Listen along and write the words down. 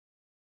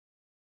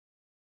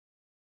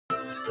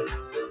we go.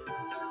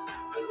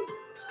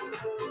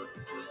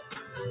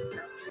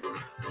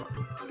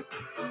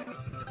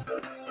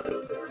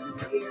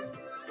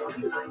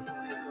 Open coffee.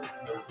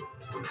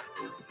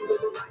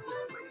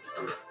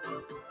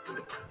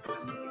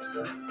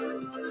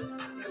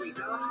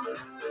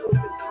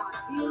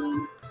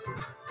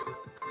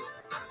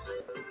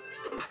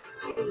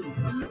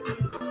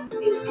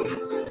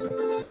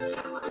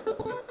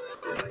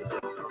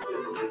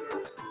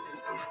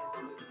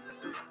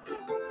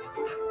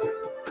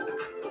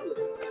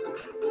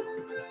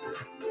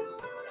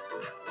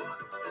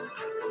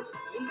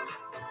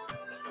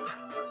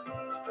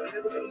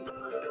 Everybody's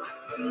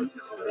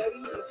already.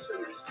 Make sure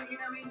you're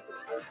sharing.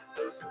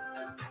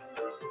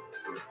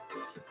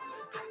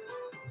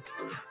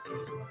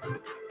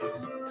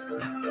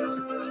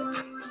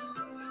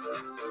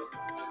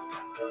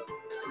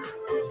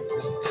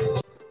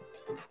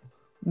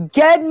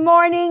 Good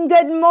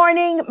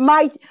morning,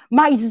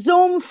 my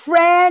Zoom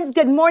friends.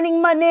 Good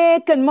morning,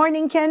 Monique. Good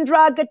morning,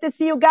 Kendra. Good to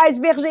see you guys.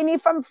 Virginie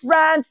from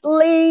France,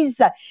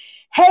 Lise.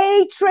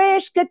 Hey,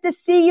 Trish. Good to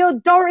see you.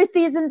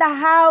 Dorothy's in the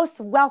house.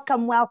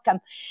 Welcome.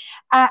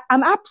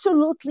 I'm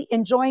absolutely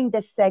enjoying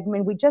this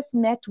segment. We just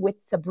met with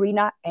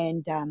Sabrina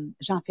and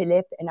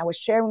Jean-Philippe, and I was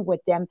sharing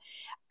with them.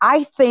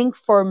 I think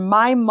for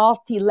my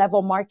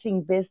multi-level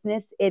marketing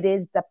business, it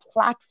is the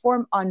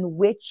platform on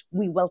which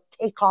we will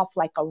take off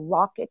like a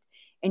rocket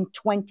in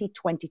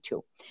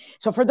 2022.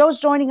 So for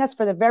those joining us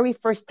for the very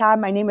first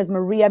time, my name is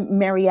Maria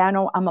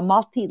Mariano. I'm a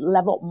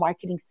multi-level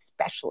marketing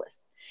specialist.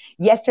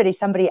 Yesterday,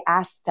 somebody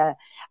asked a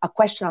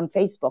question on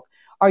Facebook,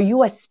 are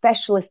you a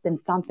specialist in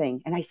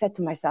something? And I said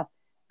to myself,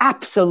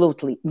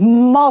 absolutely,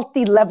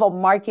 multi-level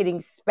marketing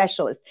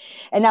specialist.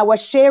 And I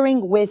was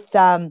sharing with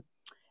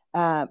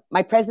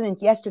my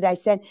president yesterday. I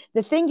said,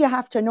 the thing you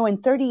have to know, in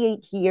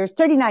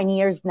 39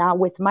 years now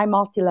with my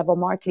multi-level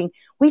marketing,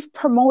 we've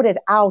promoted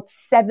out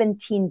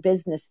 17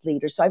 business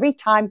leaders. So every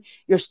time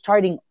you're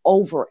starting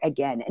over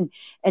again,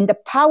 and the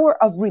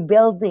power of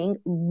rebuilding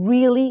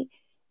really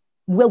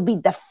will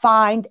be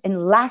defined in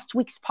last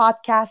week's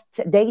podcast,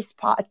 today's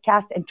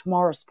podcast, and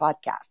tomorrow's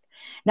podcast.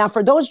 Now,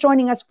 for those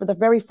joining us for the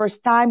very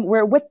first time,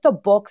 we're with the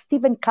book,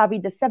 Stephen Covey,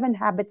 The 7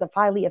 Habits of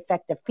Highly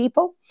Effective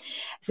People.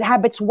 So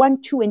habits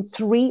 1, 2, and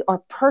 3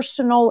 are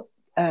personal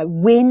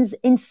wins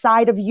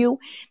inside of you,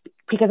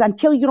 because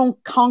until you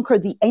don't conquer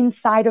the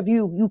inside of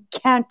you, you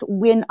can't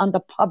win on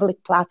the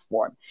public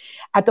platform.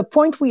 At the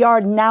point we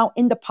are now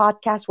in the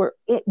podcast,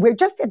 we're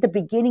just at the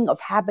beginning of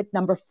habit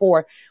number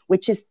 4,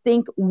 which is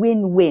think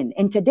win-win.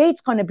 And today it's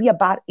going to be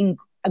about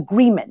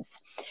agreements.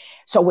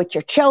 So with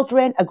your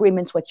children,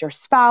 agreements with your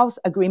spouse,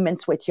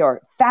 agreements with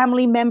your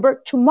family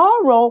member.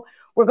 Tomorrow,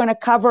 we're going to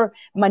cover,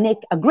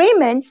 Monique,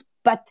 agreements,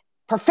 but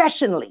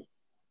professionally.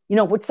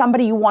 With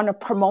somebody you want to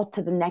promote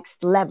to the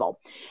next level,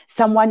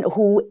 someone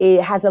who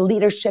has a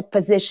leadership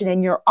position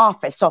in your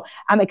office. So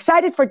I'm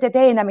excited for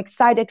today and I'm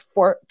excited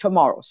for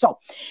tomorrow. So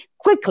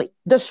quickly,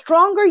 the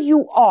stronger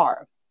you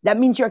are, that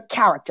means your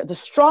character. The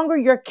stronger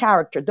your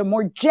character, the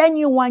more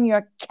genuine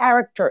your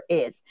character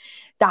is,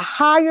 the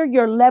higher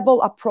your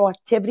level of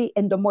proactivity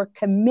and the more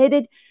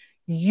committed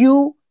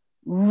you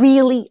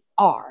really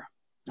are.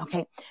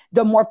 Okay.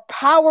 The more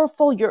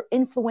powerful your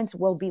influence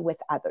will be with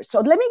others. So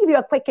let me give you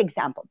a quick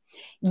example.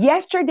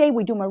 Yesterday,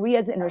 we do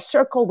Maria's Inner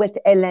Circle with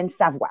Hélène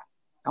Savoie.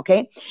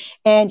 Okay.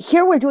 And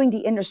here we're doing the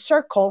Inner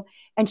Circle,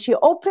 and she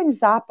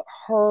opens up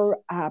her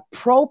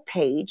pro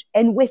page,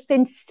 and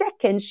within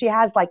seconds, she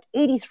has like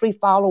 83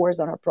 followers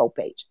on her pro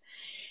page.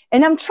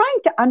 And I'm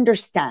trying to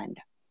understand,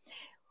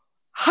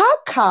 how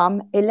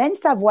come Hélène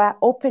Savoie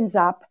opens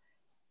up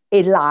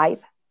a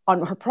live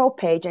on her pro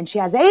page and she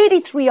has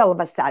 83 all of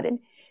a sudden?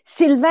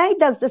 Sylvain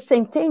does the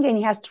same thing and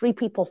he has 3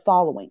 people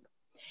following.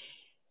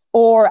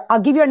 Or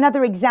I'll give you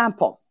another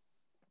example.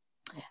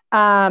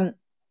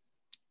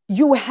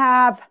 You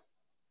have,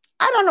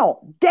 I don't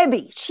know,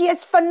 Debbie. She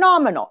is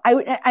phenomenal.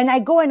 I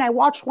go and I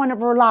watch one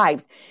of her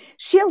lives.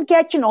 She'll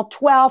get,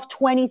 12,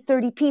 20,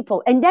 30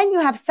 people. And then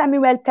you have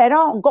Samuel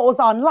Perron goes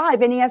on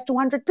live and he has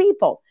 200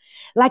 people.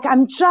 Like,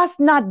 I'm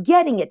just not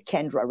getting it,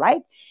 Kendra,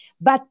 right?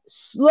 But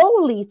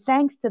slowly,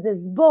 thanks to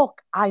this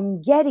book,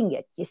 I'm getting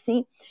it. You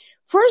see?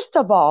 First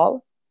of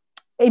all,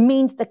 it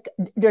means that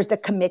there's the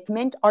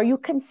commitment. Are you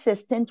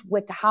consistent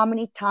with how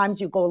many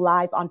times you go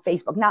live on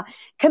Facebook? Now,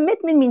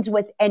 commitment means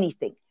with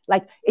anything.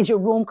 Like, is your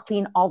room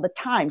clean all the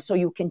time so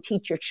you can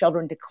teach your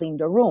children to clean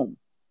their room?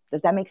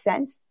 Does that make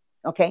sense?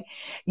 Okay.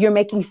 You're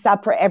making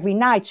supper every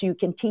night so you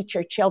can teach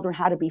your children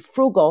how to be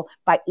frugal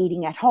by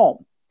eating at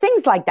home.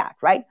 Things like that,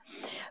 right?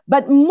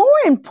 But more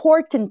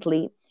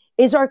importantly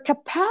is our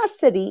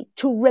capacity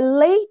to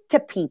relate to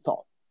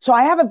people. So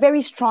I have a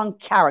very strong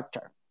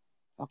character.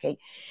 Okay.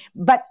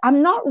 But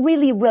I'm not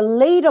really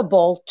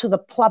relatable to the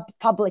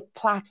public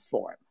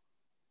platform.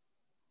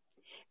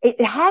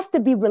 It has to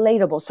be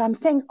relatable. So I'm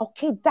saying,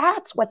 okay,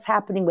 that's what's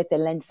happening with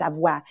Hélène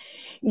Savoie.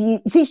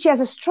 You see, she has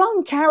a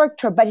strong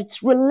character, but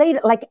it's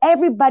related. Like,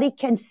 everybody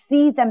can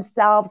see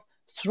themselves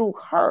through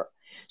her.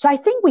 So I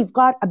think we've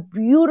got a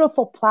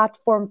beautiful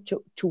platform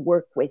to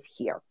work with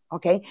here.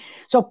 Okay.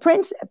 So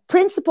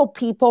principal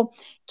people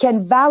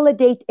can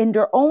validate in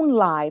their own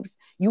lives.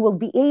 You will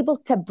be able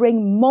to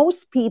bring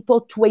most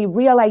people to a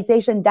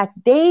realization that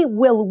they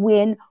will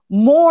win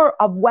more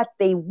of what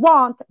they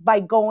want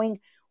by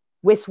going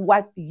with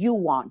what you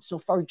want. So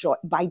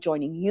by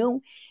joining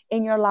you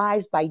in your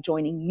lives, by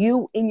joining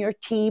you in your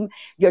team,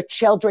 your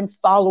children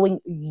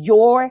following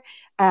your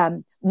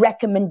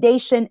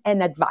recommendation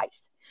and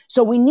advice.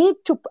 So we need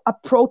to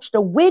approach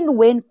the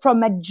win-win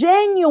from a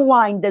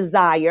genuine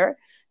desire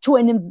to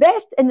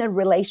invest in a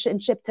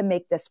relationship to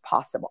make this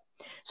possible.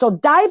 So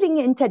diving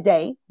in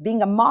today,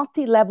 being a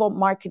multi-level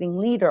marketing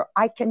leader,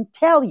 I can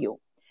tell you,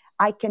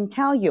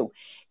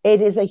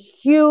 it is a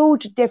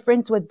huge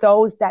difference with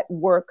those that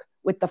work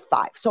with the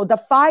 5. So the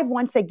 5,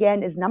 once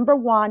again, is number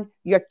 1,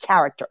 your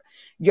character.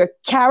 Your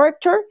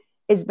character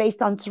is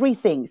based on 3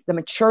 things: the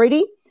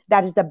maturity,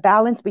 that is the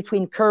balance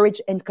between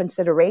courage and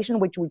consideration,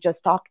 which we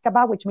just talked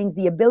about, which means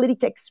the ability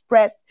to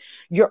express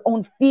your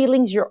own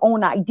feelings, your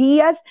own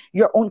ideas,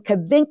 your own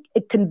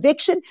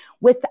conviction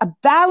with a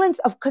balance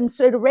of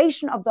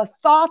consideration of the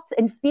thoughts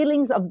and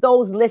feelings of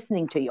those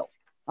listening to you.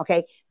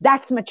 Okay.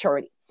 That's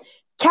maturity.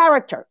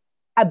 Character,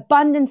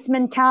 abundance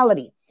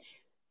mentality.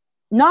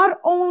 Not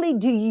only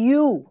do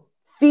you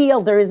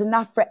feel there is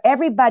enough for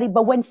everybody,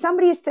 but when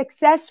somebody is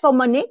successful,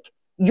 Monique,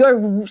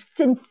 you're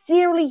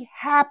sincerely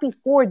happy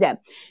for them.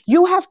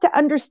 You have to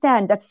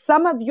understand that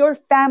some of your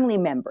family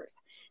members,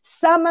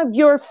 some of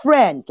your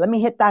friends, let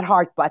me hit that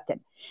heart button.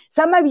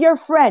 Some of your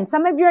friends,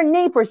 some of your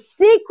neighbors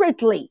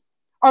secretly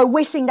are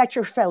wishing that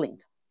you're failing.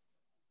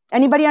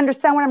 Anybody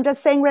understand what I'm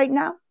just saying right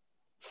now?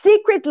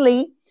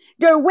 Secretly,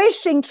 they're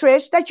wishing,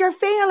 Trish, that you're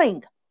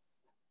failing.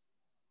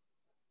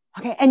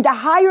 Okay. And the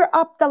higher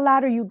up the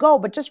ladder you go,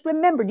 but just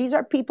remember, these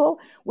are people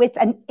with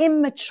an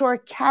immature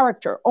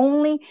character.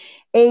 Only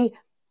a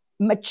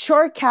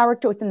mature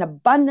character with an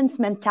abundance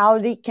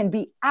mentality can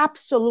be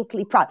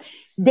absolutely proud.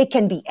 They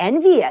can be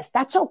envious.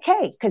 That's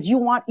okay, because you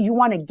want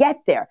to get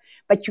there,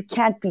 but you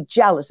can't be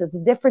jealous. There's the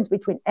difference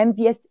between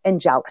envious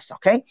and jealous.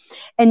 Okay.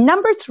 And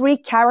number 3,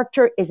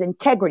 character is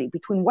integrity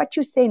between what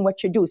you say and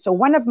what you do. So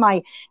one of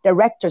my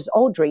directors,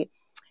 Audrey,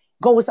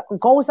 goes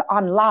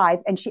on live,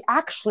 and she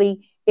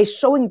actually is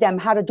showing them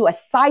how to do a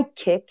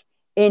sidekick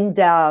in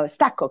the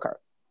stack cooker.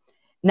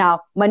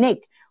 Now,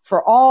 Monique,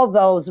 for all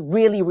those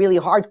really, really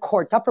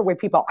hardcore Tupperware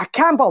people, I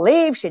can't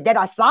believe she did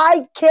a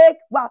sidekick.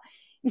 Well,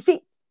 you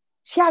see,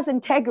 she has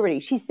integrity.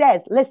 She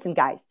says, listen,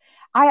 guys,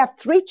 I have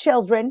 3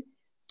 children,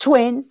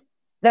 twins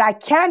that I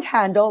can't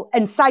handle,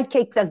 and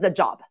sidekick does the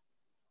job.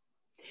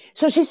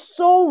 So she's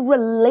so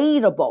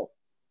relatable,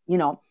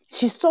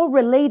 She's so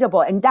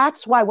relatable. And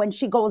that's why when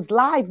she goes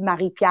live,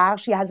 Marie-Pierre,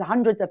 she has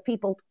hundreds of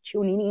people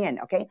tuning in.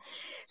 Okay.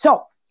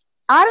 So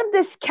out of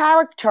this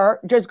character,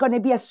 there's going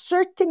to be a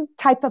certain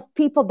type of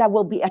people that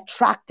will be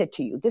attracted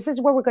to you. This is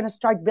where we're going to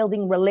start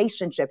building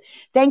relationship.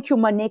 Thank you,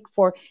 Monique,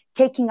 for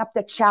taking up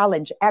the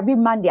challenge. Every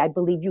Monday, I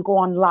believe you go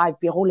on live,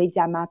 Bureau Les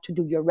Diamants, to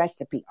do your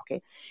recipe.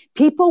 Okay.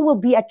 People will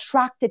be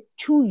attracted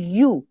to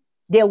you.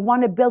 They'll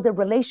want to build a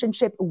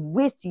relationship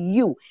with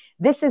you.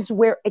 This is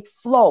where it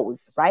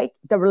flows, right?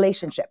 The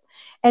relationship.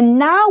 And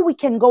now we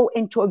can go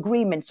into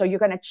agreement. So you're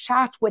going to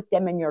chat with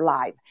them in your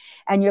live,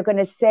 and you're going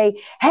to say,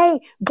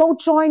 hey, go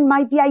join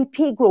my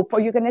VIP group.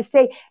 Or you're going to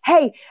say,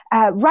 hey,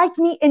 write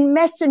me in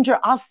Messenger.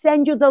 I'll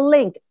send you the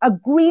link.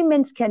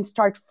 Agreements can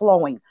start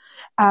flowing.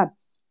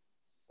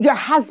 Your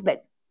husband,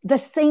 the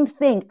same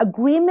thing.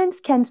 Agreements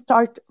can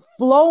start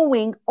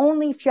flowing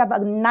only if you have a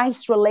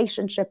nice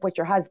relationship with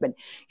your husband.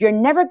 You're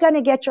never going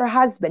to get your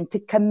husband to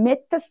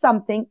commit to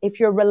something if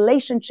your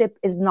relationship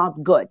is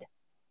not good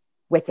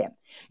with him.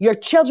 Your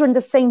children, the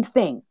same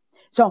thing.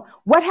 So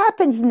what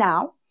happens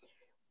now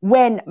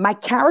when my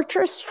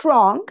character is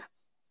strong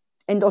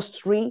in those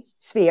 3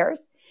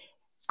 spheres?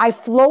 I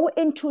flow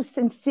into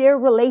sincere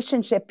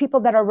relationship. People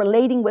that are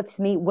relating with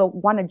me will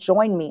want to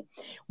join me.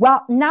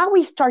 Well, now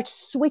we start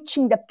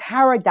switching the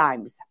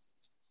paradigms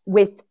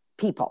with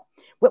people.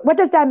 What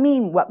does that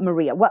mean,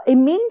 Maria? Well, it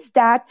means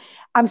that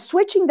I'm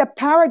switching the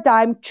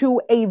paradigm to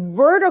a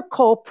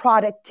vertical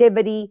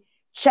productivity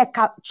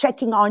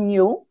checking on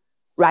you,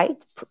 right?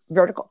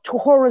 Vertical to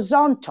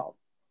horizontal,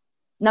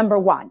 number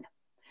 1.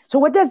 So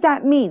what does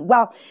that mean?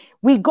 Well,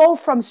 we go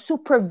from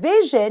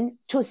supervision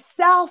to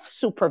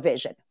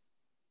self-supervision.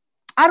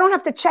 I don't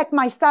have to check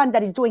my son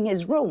that he's doing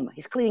his room.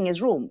 He's cleaning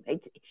his room.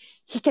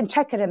 He can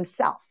check it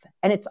himself,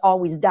 and it's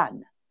always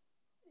done.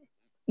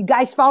 You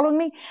guys following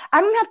me? I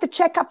don't have to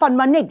check up on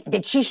Monique.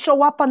 Did she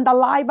show up on the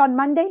live on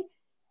Monday?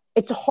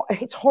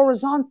 It's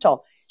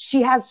horizontal.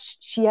 She has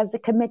the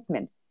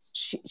commitment.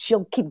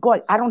 She'll keep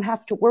going. I don't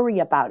have to worry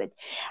about it.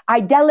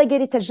 I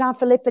delegated to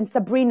Jean-Philippe and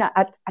Sabrina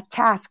a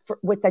task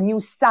with a new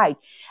site.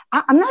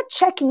 I'm not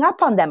checking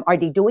up on them. Are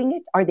they doing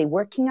it? Are they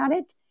working on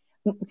it?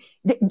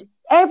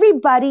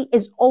 Everybody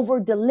is over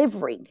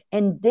delivering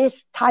in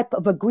this type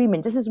of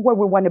agreement. This is where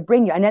we want to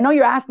bring you. And I know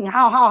you're asking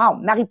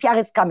how Marie-Pierre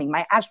is coming.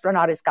 My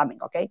astronaut is coming.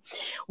 Okay.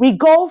 We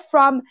go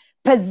from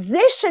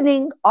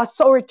positioning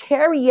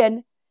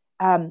authoritarian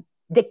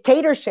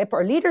dictatorship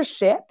or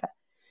leadership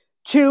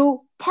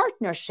to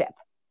partnership.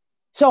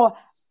 So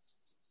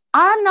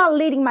I'm not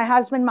leading my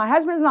husband. My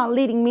husband's not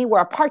leading me. We're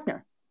a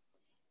partner.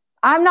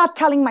 I'm not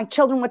telling my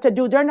children what to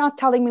do. They're not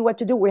telling me what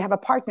to do. We have a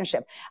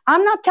partnership.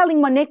 I'm not telling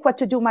Monique what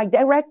to do, my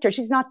director.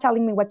 She's not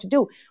telling me what to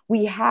do.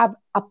 We have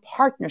a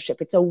partnership.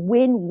 It's a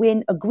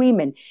win-win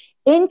agreement.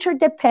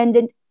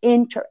 Interdependent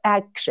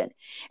interaction.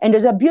 And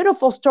there's a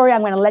beautiful story.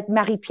 I'm going to let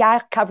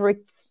Marie-Pierre cover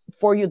it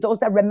for you. Those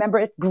that remember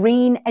it,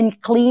 Green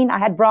and Clean. I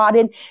had brought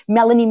in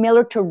Melanie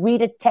Miller to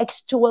read it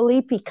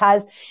textually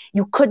because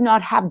you could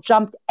not have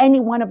jumped any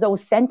one of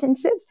those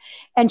sentences.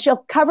 And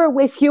she'll cover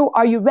with you.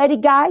 Are you ready,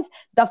 guys?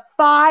 The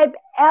 5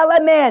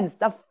 elements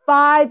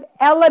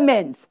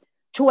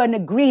to an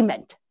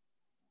agreement.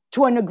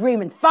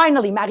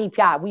 Finally,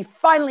 Marie-Pierre, we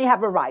finally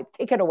have arrived.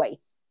 Take it away.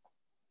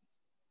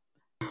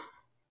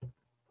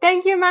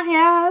 Thank you,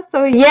 Maria.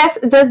 So yes,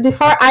 just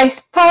before I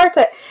start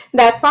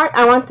that part,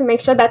 I want to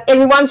make sure that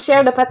everyone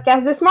shared the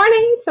podcast this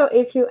morning. So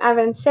if you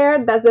haven't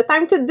shared, that's the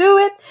time to do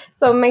it.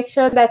 So make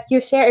sure that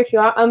you share if you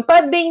are on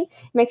Podbean.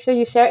 Make sure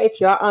you share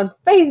if you are on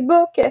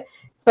Facebook.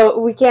 So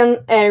we can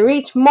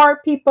reach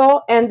more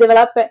people and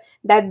develop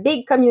that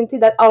big community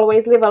that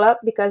always level up,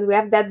 because we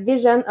have that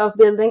vision of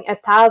building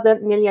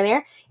 1,000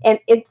 millionaires. And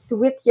it's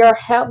with your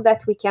help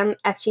that we can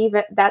achieve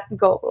that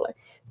goal.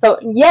 So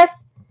yes,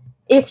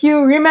 if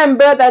you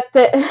remember that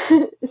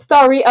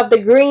story of the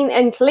green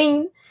and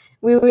clean,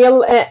 we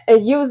will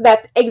use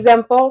that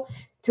example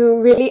to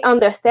really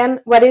understand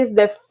what is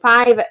the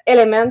 5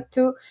 elements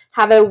to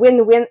have a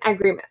win-win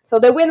agreement. So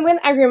the win-win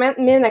agreement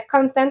means a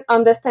constant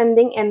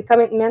understanding and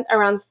commitment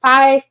around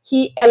 5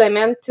 key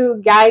elements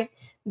to guide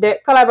the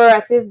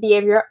collaborative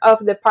behavior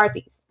of the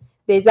parties: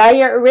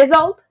 desired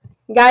result,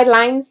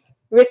 guidelines,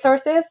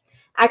 resources,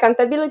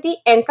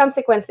 accountability, and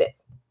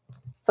consequences.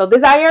 So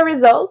desired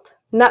result,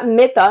 not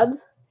method.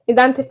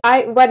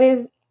 Identify what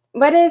is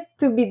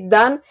to be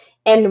done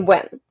and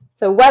when.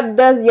 So what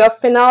does your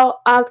final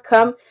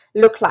outcome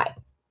look like?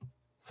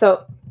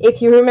 So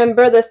if you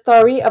remember the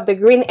story of the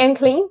green and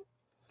clean,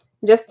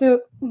 just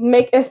to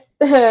make a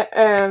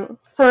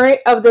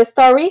summary of the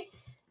story,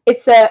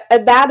 it's a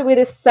dad with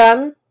his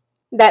son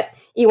that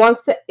he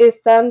wants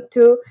his son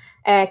to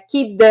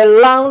keep the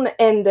lawn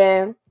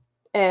and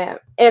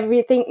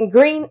everything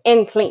green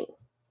and clean.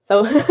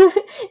 So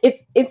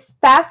it's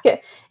task,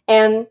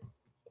 and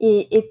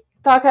he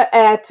talked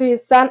to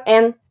his son,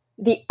 and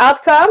the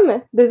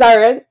outcome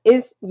desired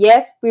is,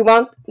 yes, we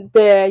want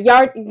the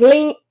yard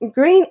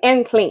green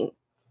and clean.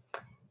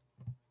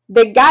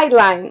 The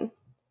guidelines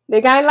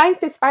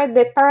specify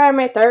the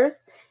parameters,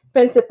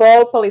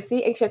 principle,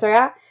 policy,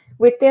 etc.,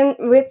 within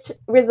which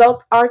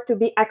results are to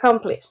be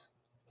accomplished.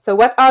 So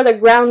what are the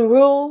ground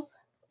rules,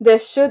 the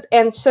should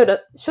and should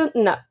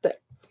not?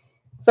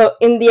 So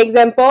in the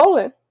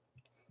example,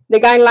 the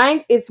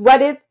guidelines is what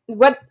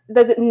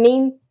does it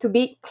mean to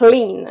be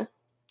clean?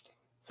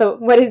 So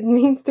what it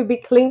means to be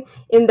clean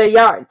in the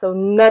yard. So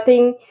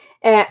nothing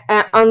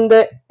on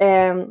the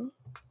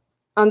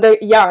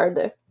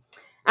yard.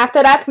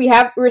 After that, we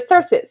have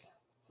resources.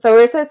 So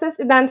resources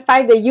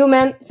identify the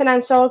human,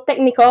 financial,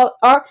 technical,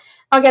 or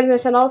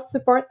organizational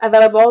support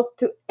available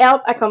to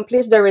help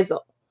accomplish the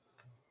result.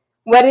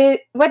 What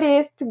it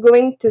is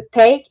going to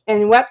take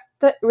and what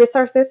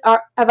resources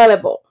are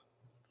available.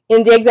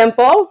 In the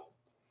example,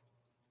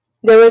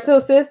 the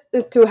resources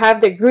to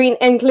have the green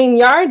and clean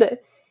yard,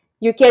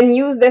 you can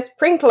use the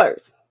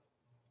sprinklers.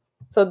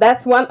 So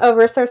that's one of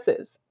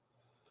resources.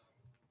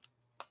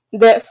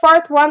 The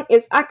 4th one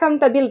is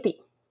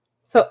accountability.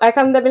 So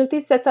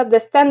accountability sets up the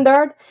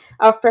standard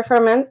of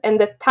performance and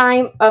the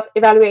time of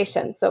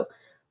evaluation. So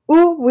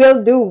who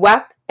will do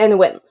what and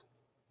when?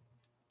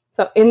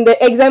 So in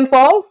the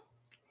example,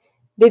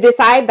 they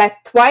decide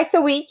that twice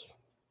a week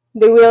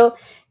they will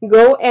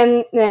go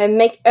and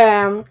make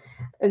a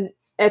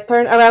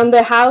turn around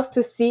the house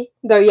to see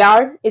the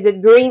yard, is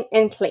it green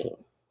and clean.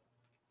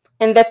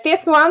 And the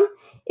 5th one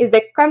is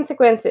the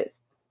consequences.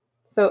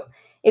 So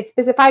it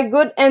specifies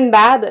good and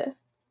bad,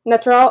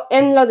 natural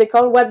and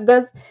logical, what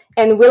does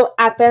and will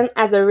happen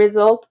as a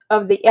result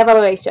of the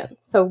evaluation.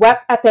 So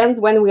what happens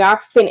when we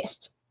are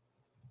finished?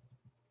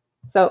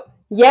 So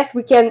yes,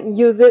 we can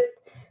use it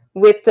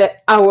with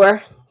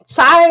our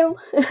child,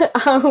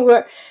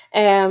 our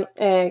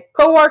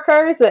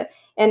co-workers,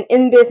 and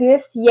in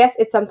business, yes,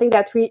 it's something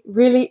that we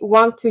really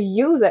want to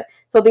use.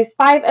 So these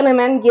 5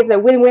 elements gives a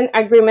win-win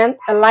agreement,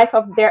 a life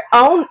of their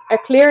own, a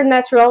clear,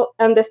 natural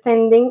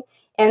understanding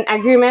and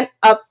agreement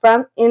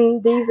upfront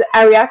in this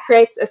area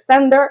creates a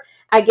standard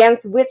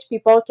against which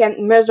people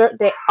can measure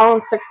their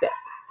own success.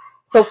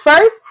 So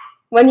first,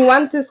 when you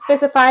want to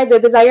specify the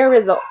desired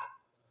result,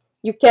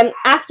 you can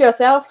ask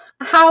yourself,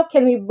 how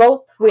can we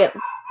both win?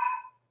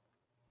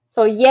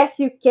 So yes,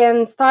 you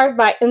can start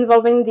by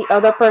involving the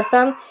other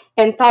person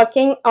and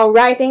talking or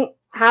writing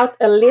out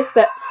a list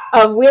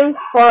of wins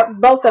for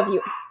both of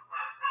you.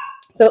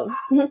 So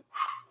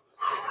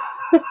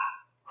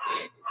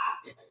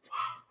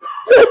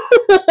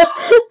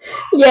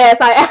yes,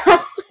 I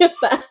asked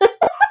Tristan.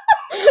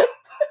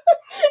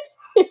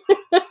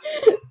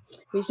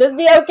 We should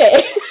be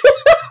okay.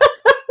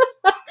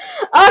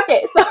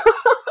 Okay, so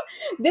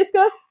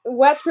discuss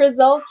what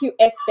results you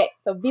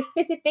expect. So be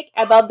specific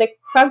about the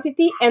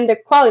quantity and the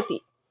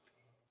quality.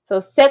 So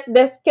set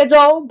the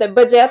schedule, the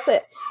budget,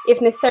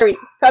 if necessary.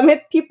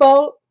 Commit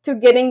people to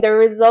getting the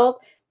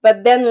result,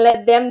 but then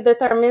let them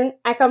determine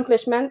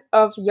accomplishment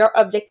of your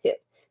objective.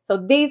 So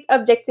these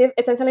objectives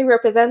essentially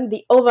represent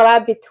the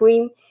overlap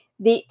between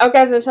the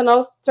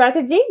organizational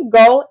strategy,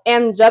 goal,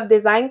 and job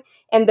design,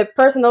 and the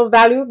personal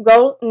value,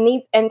 goal,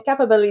 needs, and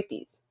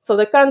capabilities. So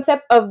the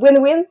concept of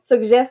win-win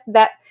suggests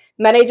that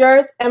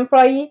managers,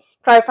 employees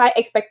clarify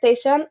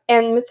expectation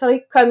and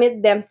mutually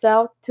commit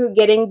themselves to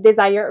getting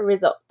desired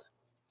result.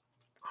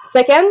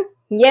 Second,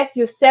 yes,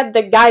 you set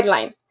the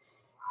guideline.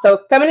 So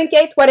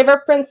communicate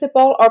whatever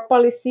principle or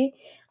policy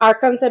are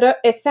considered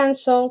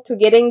essential to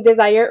getting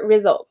desired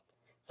results.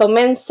 So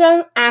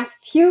mention as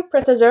few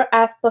procedures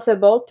as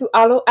possible to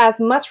allow as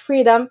much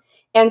freedom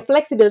and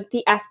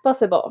flexibility as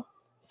possible.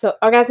 So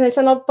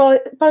organizational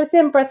policy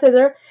and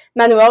procedure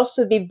manual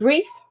should be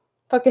brief,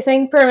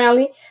 focusing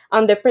primarily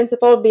on the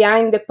principle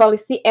behind the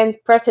policy and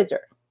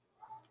procedure.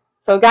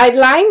 So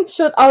guidelines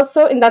should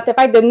also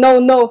identify the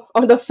no-no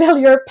or the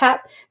failure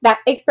path that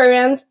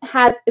experience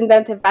has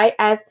identified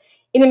as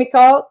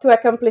inimical to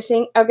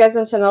accomplishing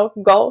organizational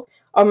goal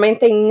or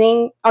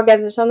maintaining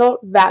organizational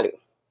value.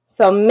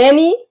 So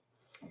many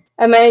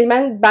a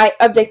management by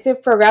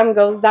objective program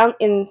goes down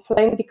in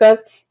flame because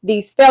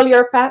these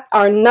failure paths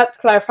are not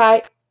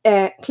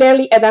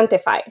clearly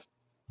identified.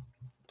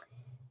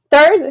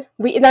 Third,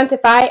 we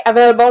identify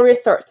available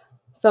resources.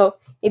 So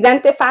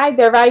identify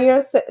the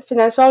various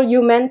financial,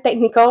 human,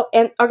 technical,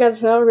 and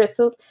organizational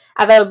resources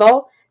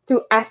available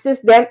to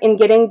assist them in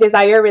getting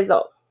desired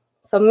results.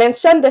 So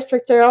mention the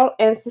structural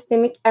and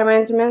systemic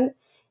arrangement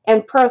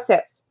and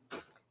process.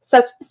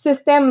 Such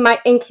system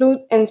might include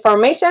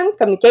information,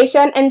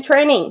 communication, and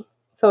training.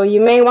 So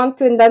you may want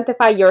to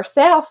identify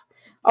yourself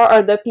or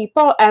other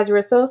people as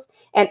resources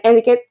and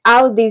indicate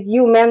how these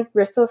human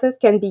resources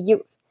can be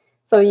used.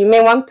 So you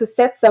may want to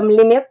set some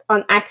limit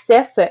on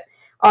access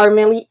or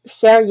merely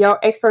share your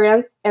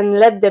experience and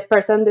let the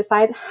person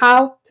decide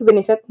how to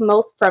benefit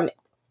most from it.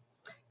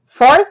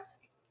 Fourth,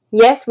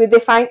 yes, we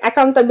define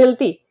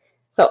accountability.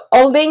 So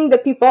holding the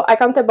people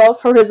accountable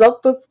for results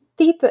puts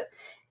teeth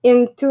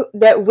into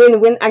the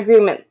win-win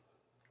agreement.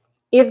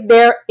 If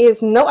there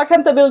is no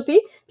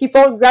accountability,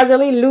 people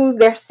gradually lose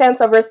their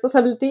sense of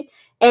responsibility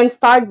and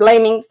start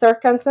blaming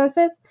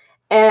circumstances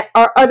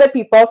or other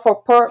people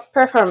for poor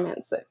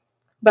performance.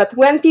 But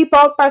when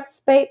people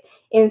participate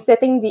in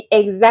setting the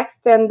exact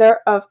standard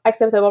of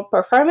acceptable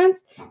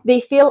performance, they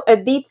feel a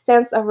deep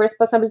sense of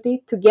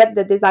responsibility to get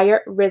the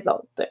desired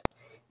result.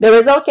 The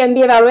result can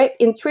be evaluated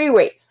in three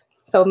ways.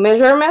 So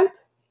measurement,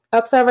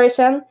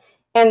 observation,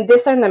 and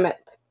discernment.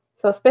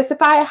 So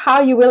specify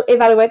how you will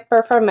evaluate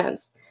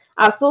performance.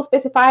 Also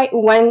specify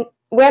when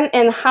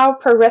and how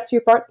progress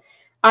reports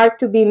are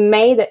to be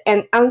made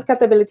and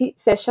accountability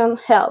session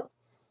held.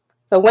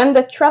 So when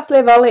the trust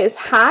level is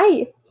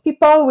high,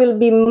 people will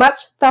be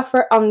much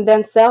tougher on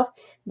themselves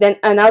than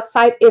an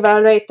outside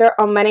evaluator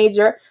or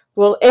manager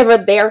will ever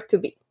dare to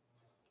be.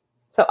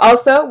 So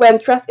also, when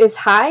trust is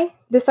high,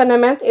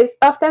 discernment is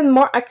often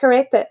more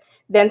accurate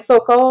than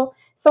so-called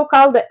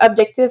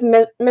objective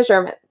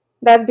measurement.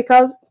 That's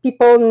because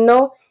people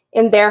know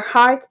in their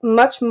heart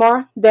much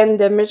more than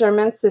the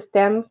measurement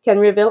system can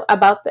reveal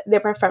about their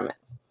performance.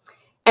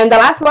 And the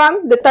last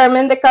one,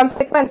 determine the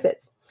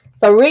consequences.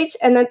 So reach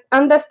an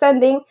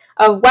understanding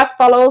of what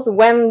follows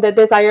when the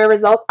desired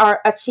results are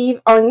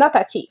achieved or not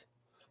achieved.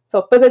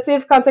 So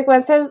positive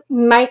consequences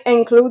might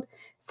include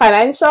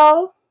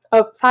financial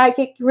or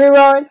psychic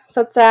reward,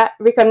 such as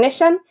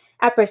recognition,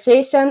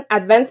 appreciation,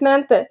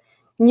 advancement,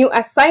 new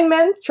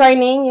assignment,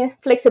 training,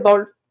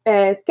 flexible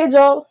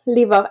schedule,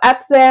 leave of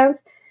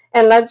absence,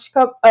 and large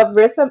scope of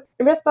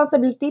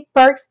responsibility,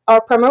 perks,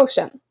 or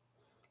promotion.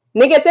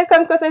 Negative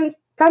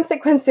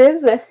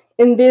consequences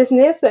in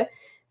business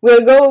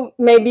will go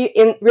maybe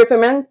in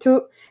reprimand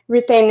to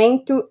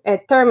retaining to a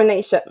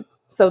termination.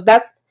 So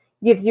that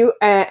gives you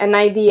an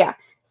idea.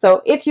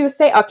 So if you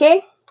say,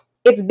 okay,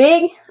 it's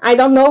big, I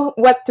don't know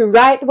what to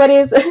write, what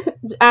is,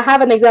 I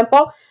have an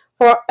example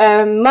for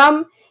a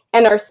mom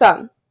and her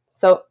son.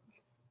 So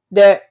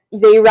they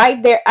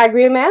write their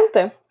agreement.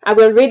 I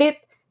will read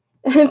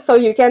it so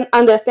you can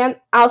understand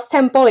how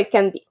simple it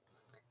can be.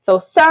 So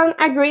son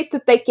agrees to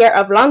take care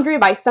of laundry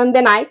by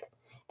Sunday night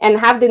and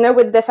have dinner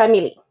with the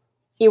family.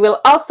 He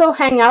will also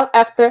hang out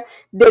after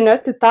dinner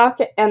to talk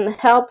and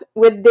help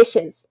with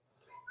dishes.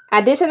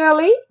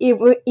 Additionally,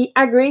 he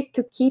agrees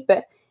to keep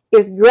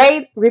his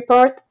grade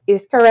report,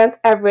 his current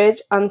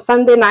average on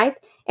Sunday night,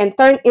 and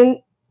turn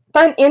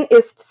in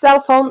his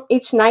cell phone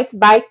each night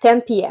by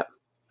 10 p.m.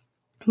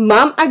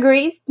 Mom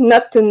agrees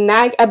not to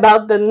nag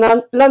about the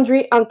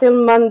laundry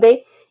until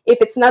Monday if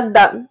it's not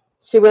done.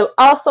 She will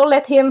also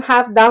let him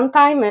have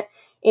downtime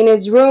in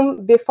his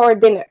room before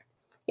dinner.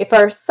 If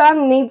her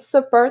son needs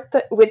support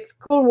with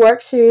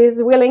schoolwork, she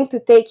is willing to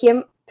take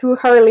him to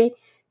early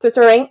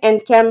tutoring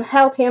and can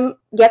help him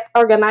get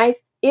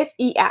organized if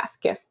he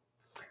asks.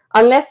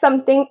 Unless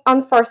something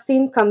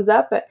unforeseen comes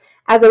up,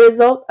 as a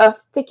result of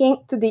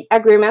sticking to the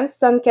agreement,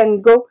 Son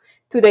can go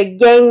to the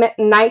game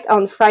night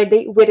on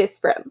Friday with his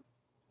friend.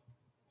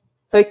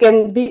 So it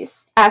can be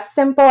as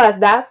simple as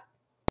that.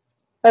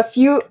 A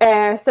few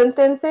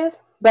sentences,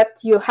 but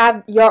you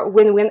have your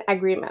win-win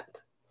agreement.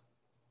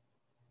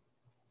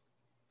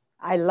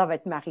 I love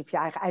it,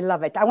 Marie-Pierre. I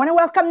love it. I want to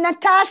welcome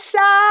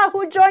Natasha,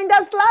 who joined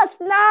us last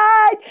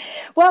night.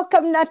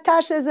 Welcome,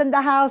 Natasha's in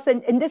the house.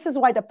 And this is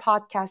why the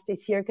podcast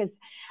is here, because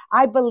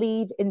I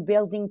believe in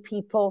building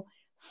people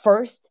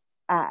first,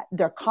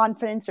 their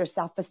confidence, their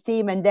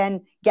self-esteem, and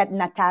then get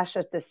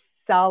Natasha to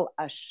sell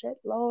a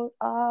shitload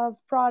of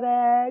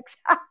products.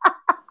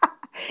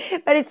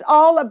 But it's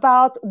all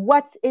about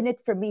what's in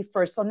it for me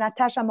first. So,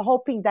 Natasha, I'm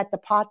hoping that the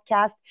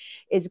podcast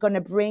is going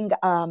to bring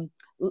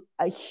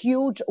a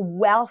huge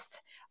wealth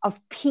of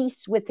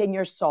peace within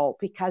your soul,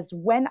 because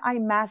when I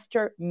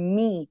master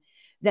me,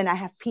 then I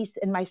have peace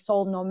in my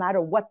soul, no matter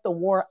what the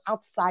war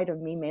outside of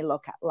me may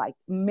look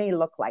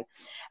like.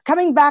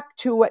 Coming back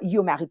to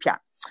you, Marie-Pierre,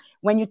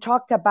 when you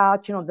talked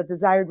about, the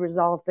desired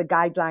results, the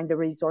guideline, the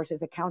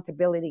resources,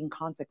 accountability, and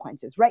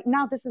consequences. Right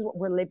now, this is what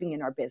we're living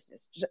in our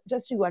business,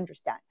 just so you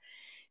understand.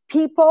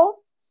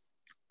 People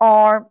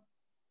are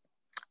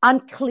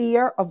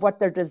unclear of what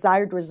their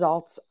desired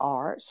results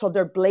are. So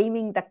they're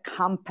blaming the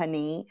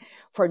company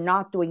for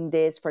not doing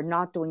this, for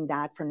not doing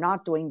that, for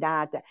not doing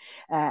that.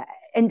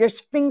 And there's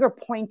finger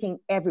pointing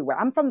everywhere.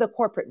 I'm from the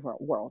corporate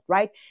world,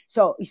 right?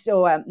 So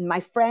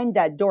my friend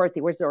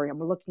Dorothy, where's Dorothy? I'm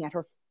looking at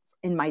her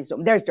in my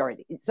Zoom. There's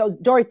Dorothy. So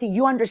Dorothy,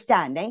 you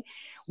understand, eh?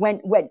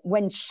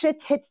 When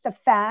shit hits the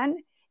fan,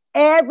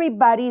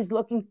 everybody's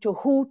looking to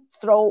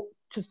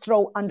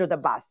throw under the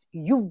bus.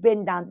 You've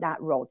been down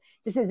that road.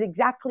 This is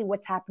exactly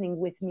what's happening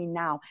with me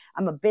now.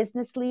 I'm a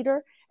business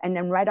leader, and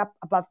then right up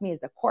above me is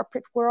the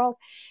corporate world.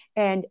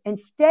 And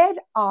instead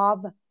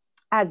of,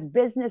 as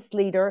business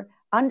leader,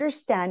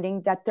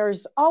 understanding that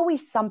there's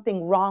always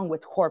something wrong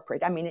with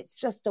corporate. I mean, it's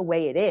just the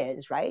way it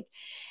is, right?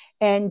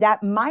 And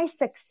that my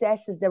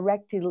success is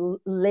directly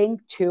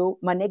linked to,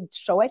 Monique,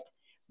 show it,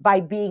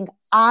 by being,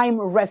 I'm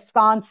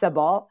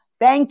responsible.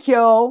 Thank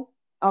you.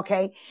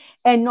 Okay.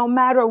 And no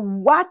matter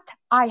what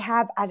I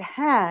have at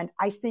hand,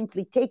 I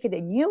simply take it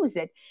and use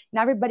it.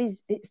 Now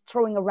everybody's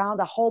throwing around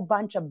a whole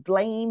bunch of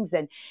blames.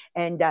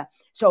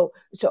 So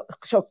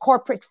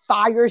corporate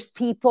fires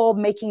people,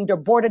 making their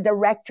board of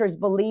directors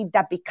believe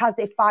that because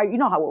they fire, you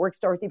know how it works,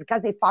 Dorothy,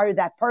 because they fire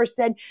that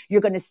person,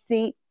 you're going to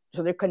see.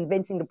 So they're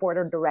convincing the board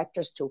of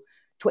directors to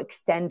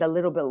extend a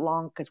little bit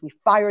long because we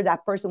fire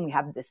that person. We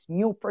have this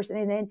new person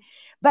in.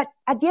 But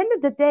at the end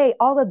of the day,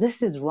 all of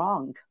this is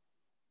wrong.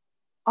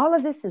 All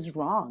of this is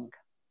wrong,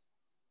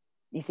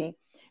 you see,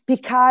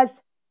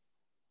 because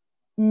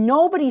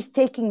nobody's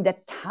taking the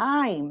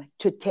time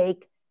to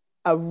take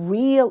a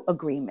real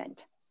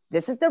agreement.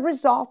 This is the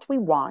result we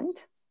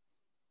want.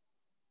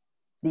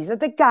 These are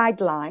the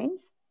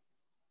guidelines.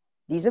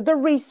 These are the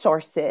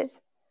resources.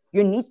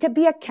 You need to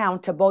be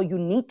accountable. You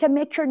need to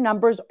make your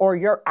numbers or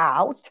you're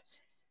out.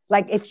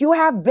 Like if you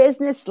have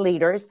business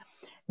leaders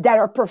that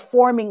are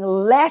performing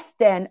less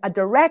than a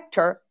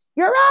director,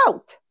 you're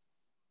out.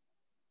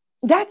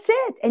 That's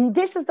it. And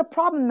this is the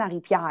problem,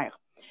 Marie-Pierre.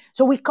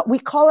 So we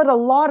call it a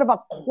lot of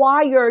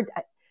acquired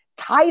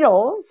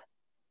titles.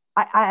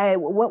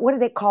 What are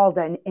they called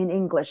in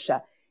English?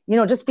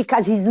 Just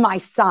because he's my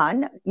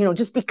son,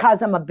 just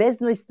because I'm a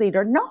business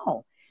leader.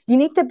 No, you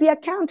need to be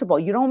accountable.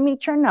 You don't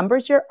meet your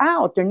numbers, you're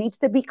out. There needs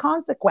to be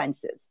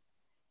consequences.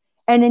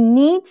 And it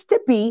needs to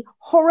be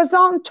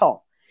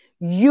horizontal.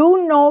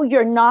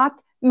 You're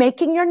not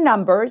making your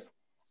numbers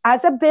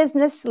as a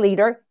business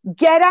leader,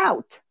 get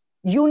out.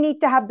 You need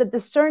to have the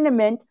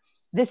discernment.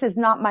 This is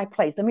not my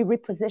place. Let me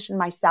reposition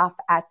myself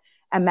at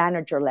a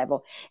manager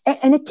level.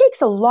 And it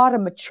takes a lot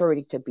of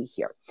maturity to be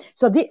here.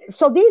 So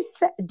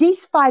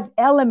these 5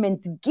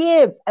 elements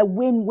give a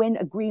win-win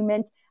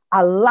agreement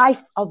a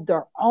life of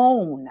their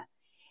own.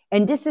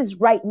 And this is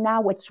right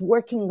now what's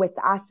working with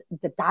us,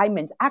 the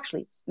Diamonds.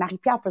 Actually,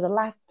 Marie-Pierre, for the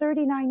last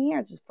 39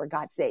 years, for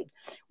God's sake,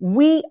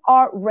 we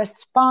are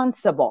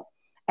responsible.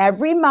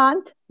 Every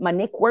month,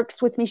 Monique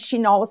works with me. She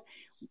knows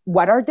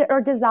what are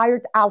our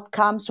desired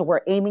outcomes. So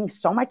we're aiming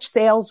so much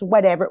sales,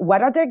 whatever.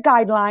 What are their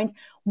guidelines?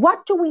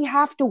 What do we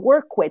have to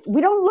work with?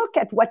 We don't look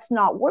at what's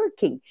not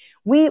working.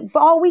 We've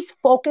always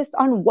focused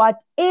on what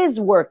is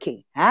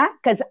working,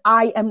 because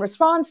I am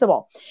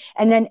responsible.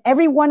 And then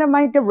every one of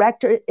my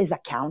directors is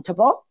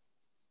accountable.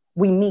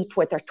 We meet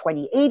with our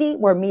 20/80.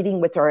 We're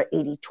meeting with our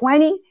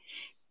 80/20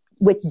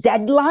 with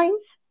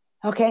deadlines.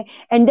 Okay.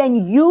 And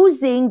then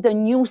using the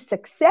new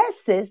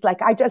successes,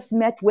 like I just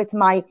met with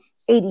my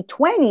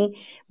 80/20,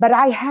 but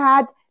I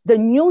had the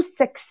new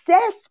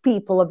success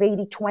people of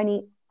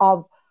 80/20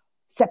 of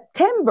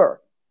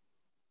September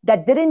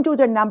that didn't do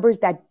their numbers,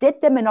 that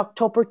did them in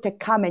October to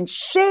come and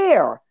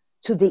share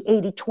to the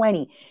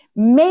 80/20,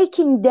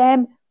 making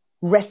them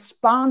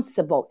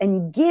responsible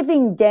and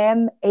giving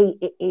them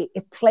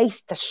a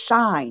place to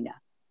shine.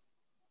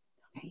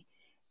 Okay.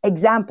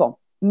 Example,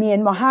 me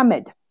and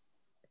Mohammed.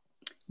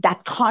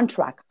 that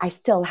contract, I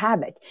still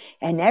have it.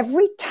 And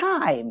every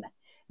time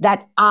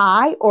that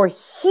I or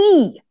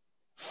he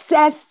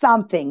says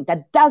something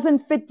that doesn't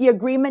fit the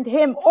agreement,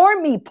 him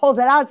or me pulls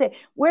it out and say,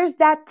 where's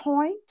that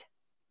point?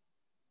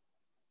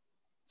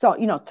 So,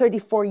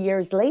 34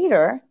 years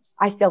later,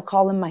 I still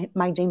call him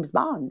my James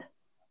Bond.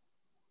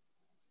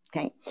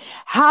 Okay.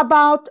 How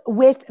about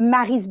with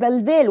Maryse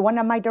Belleville, one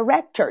of my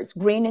directors,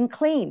 Green and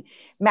Clean?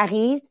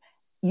 Maryse,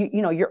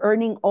 you're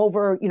earning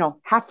over,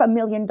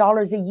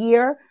 $500,000 a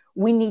year.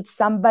 We need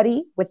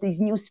somebody with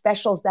these new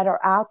specials that are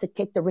out to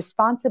take the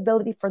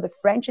responsibility for the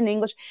French and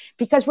English,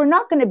 because we're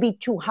not going to be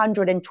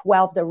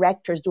 212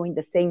 directors doing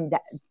the same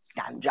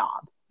damn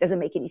job. Doesn't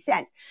make any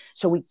sense.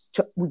 So we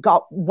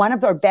got one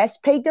of our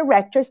best paid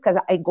directors, because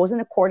it goes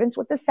in accordance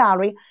with the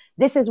salary.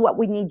 This is what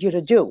we need you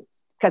to do,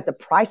 because the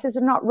prices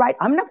are not right.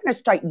 I'm not going to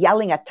start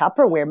yelling at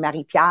Tupperware,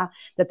 Marie-Pierre,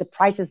 that the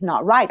price is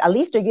not right. At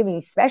least they're giving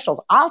me specials.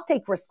 I'll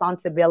take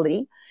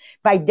responsibility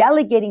by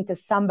delegating to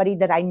somebody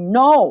that I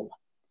know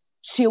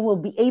she will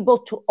be able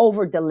to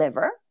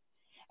over-deliver.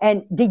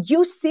 And did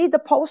you see the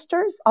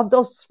posters of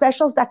those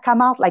specials that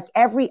come out like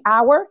every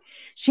hour?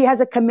 She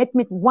has a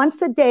commitment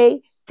once a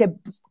day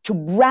to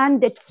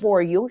brand it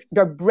for you.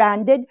 They're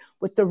branded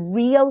with the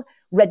real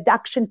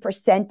reduction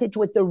percentage,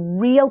 with the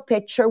real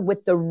picture,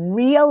 with the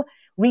real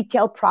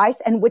retail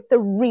price, and with the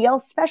real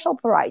special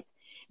price,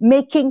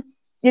 making,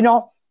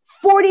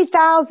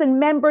 40,000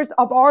 members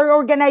of our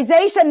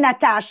organization,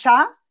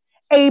 Natasha,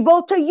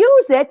 able to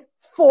use it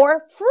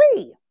for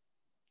free.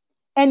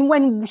 And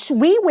when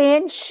we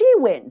win, she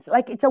wins.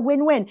 Like, it's a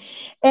win-win.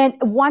 And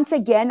once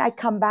again, I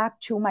come back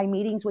to my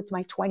meetings with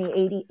my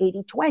 20-80,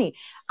 80-20.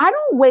 I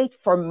don't wait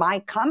for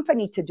my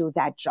company to do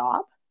that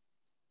job.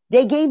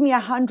 They gave me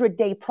a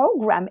 100-day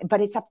program,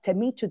 but it's up to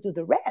me to do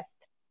the rest.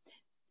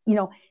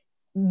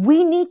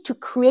 We need to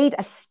create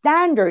a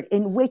standard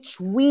in which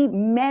we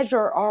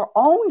measure our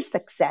own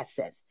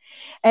successes.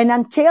 And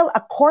until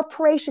a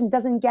corporation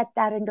doesn't get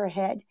that in their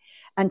head,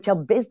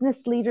 until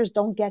business leaders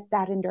don't get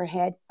that in their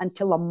head,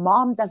 until a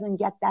mom doesn't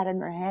get that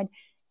in her head,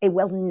 it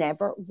will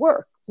never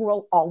work.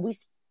 We'll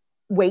always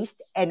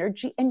waste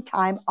energy and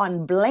time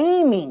on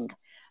blaming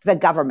the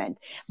government,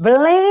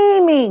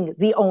 blaming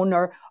the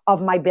owner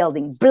of my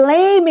building,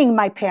 blaming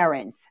my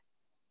parents.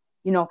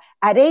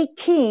 At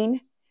 18,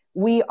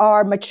 we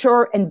are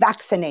mature and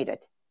vaccinated.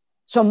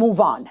 So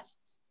move on.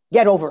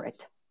 Get over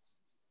it.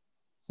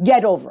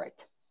 Get over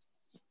it.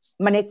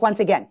 Monique, once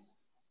again,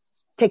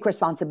 take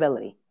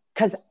responsibility,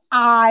 because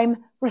I'm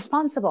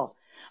responsible.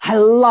 I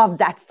love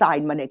that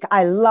side, Monique.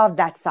 I love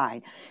that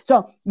side.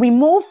 So we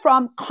move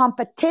from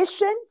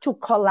competition to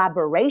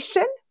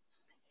collaboration.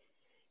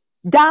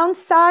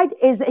 Downside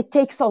is it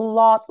takes a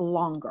lot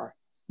longer.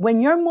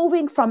 When you're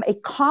moving from a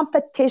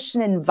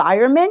competition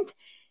environment,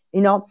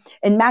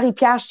 and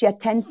Marie-Pierre, she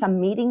attends some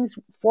meetings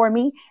for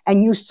me,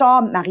 and you saw,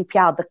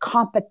 Marie-Pierre, the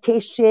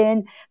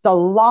competition, the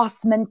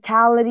loss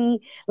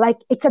mentality, like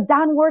it's a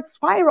downward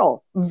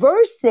spiral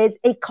versus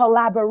a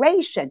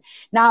collaboration.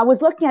 Now, I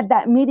was looking at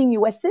that meeting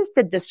you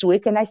assisted this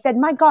week, and I said,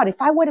 my God,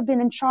 if I would have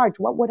been in charge,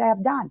 what would I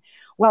have done?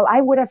 Well, I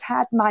would have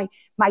had my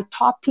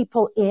top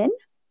people in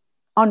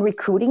on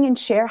recruiting and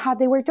share how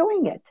they were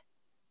doing it.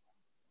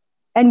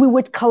 And we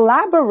would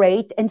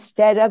collaborate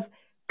instead of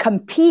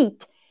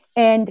compete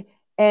and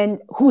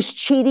who's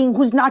cheating,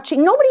 who's not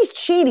cheating. Nobody's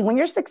cheating. When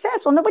you're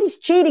successful, nobody's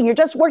cheating. You're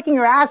just working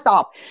your ass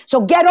off.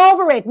 So get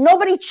over it.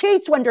 Nobody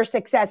cheats when they're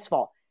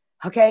successful.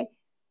 Okay?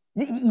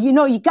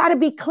 You got to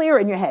be clear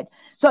in your head.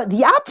 So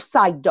the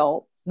upside,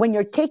 though, when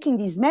you're taking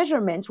these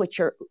measurements with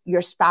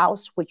your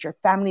spouse, with your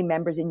family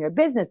members in your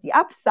business, the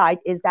upside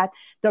is that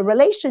the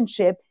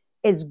relationship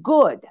is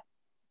good.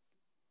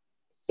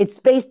 It's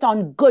based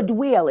on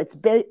goodwill. It's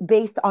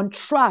based on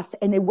trust,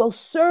 and it will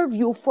serve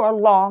you for a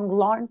long,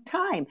 long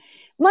time.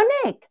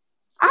 Monique,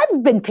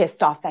 I've been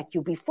pissed off at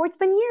you before. It's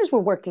been years we're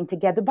working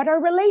together, but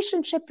our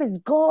relationship is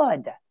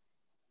good.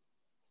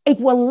 It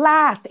will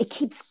last. It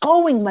keeps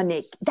going,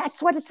 Monique.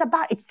 That's what it's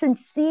about. It's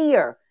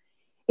sincere.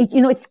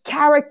 It's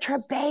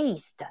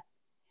character-based.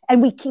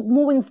 And we keep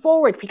moving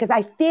forward because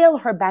I feel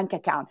her bank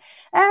account.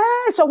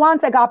 So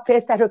once I got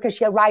pissed at her because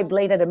she arrived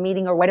late at a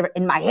meeting or whatever,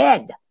 in my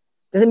head.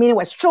 Doesn't mean it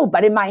was true,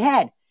 but in my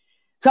head.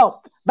 So,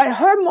 but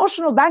her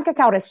emotional bank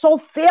account is so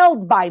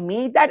filled by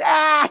me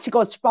that, she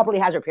goes, she probably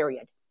has her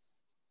period.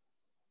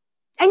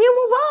 And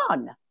you move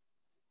on.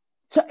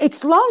 So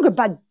it's longer,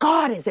 but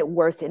God, is it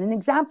worth it? An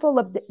example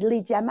of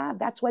Les Diamants,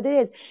 that's what it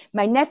is.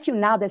 My nephew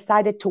now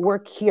decided to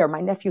work here,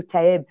 my nephew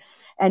Taib.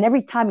 And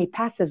every time he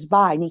passes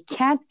by, and he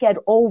can't get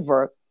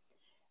over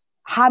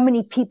how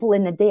many people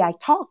in a day I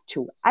talk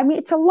to. I mean,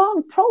 it's a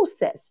long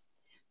process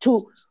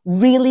to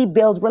really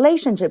build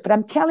relationship. But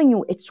I'm telling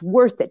you, it's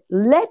worth it.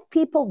 Let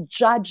people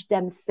judge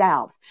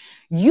themselves.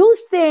 You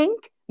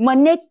think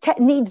Monique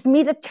needs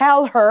me to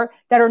tell her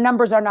that her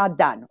numbers are not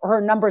done or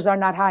her numbers are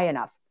not high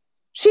enough.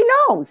 She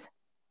knows.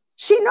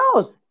 She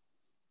knows.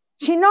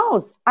 She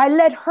knows. I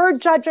let her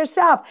judge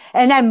herself.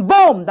 And then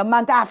boom, the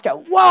month after,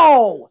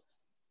 whoa.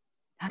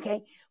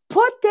 Okay.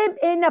 Put them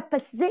in a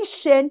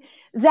position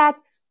that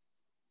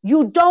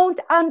You don't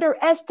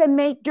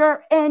underestimate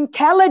your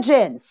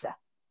intelligence.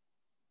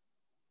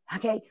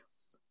 Okay?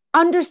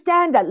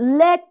 Understand that.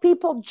 Let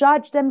people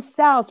judge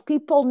themselves.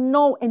 People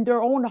know in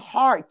their own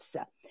hearts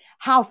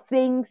how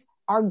things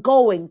are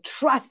going.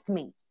 Trust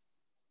me.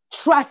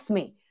 Trust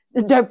me.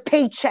 Their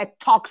paycheck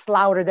talks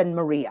louder than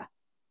Maria.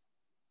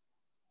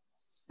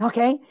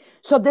 Okay?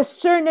 So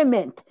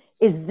discernment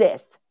is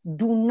this.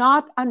 Do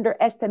not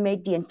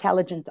underestimate the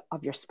intelligence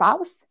of your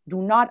spouse.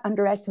 Do not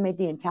underestimate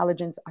the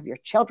intelligence of your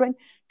children.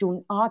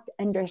 Do not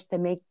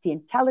underestimate the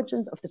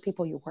intelligence of the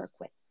people you work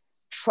with.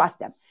 Trust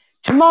them.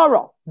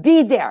 Tomorrow,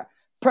 be there.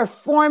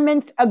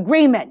 Performance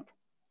agreement.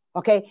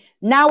 Okay?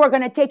 Now we're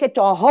going to take it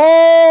to a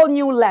whole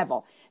new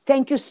level.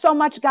 Thank you so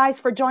much, guys,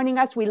 for joining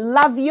us. We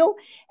love you,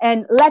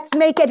 and let's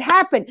make it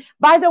happen.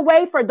 By the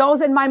way, for those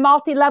in my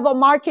multi-level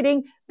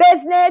marketing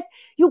business,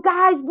 you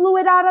guys blew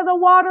it out of the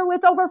water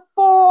with over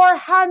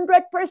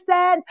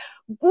 400%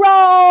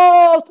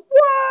 growth.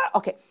 What?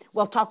 Okay,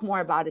 we'll talk more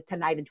about it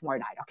tonight and tomorrow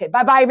night. Okay,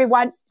 bye-bye,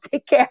 everyone.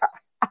 Take care.